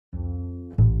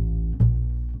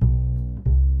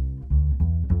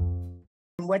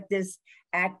what this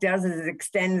act does is it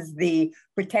extends the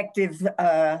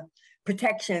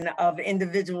protection of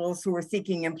individuals who are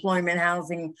seeking employment,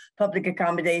 housing, public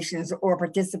accommodations, or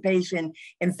participation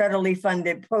in federally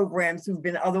funded programs who've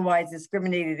been otherwise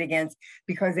discriminated against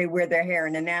because they wear their hair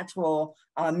in a natural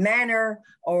manner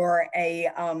or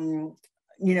an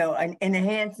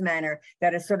enhanced manner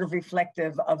that is sort of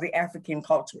reflective of the African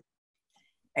culture.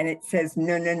 And it says,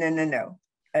 no, no, no, no, no.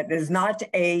 It is not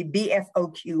a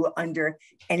BFOQ under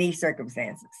any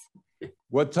circumstances.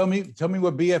 What? Tell me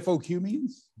what BFOQ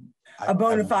means. A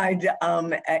bona fide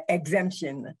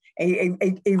exemption,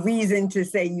 a reason to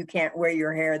say you can't wear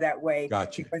your hair that way.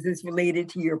 Gotcha. Because it's related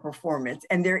to your performance.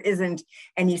 And there isn't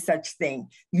any such thing.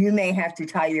 You may have to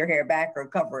tie your hair back or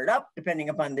cover it up, depending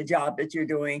upon the job that you're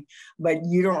doing, but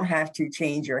you don't have to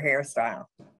change your hairstyle.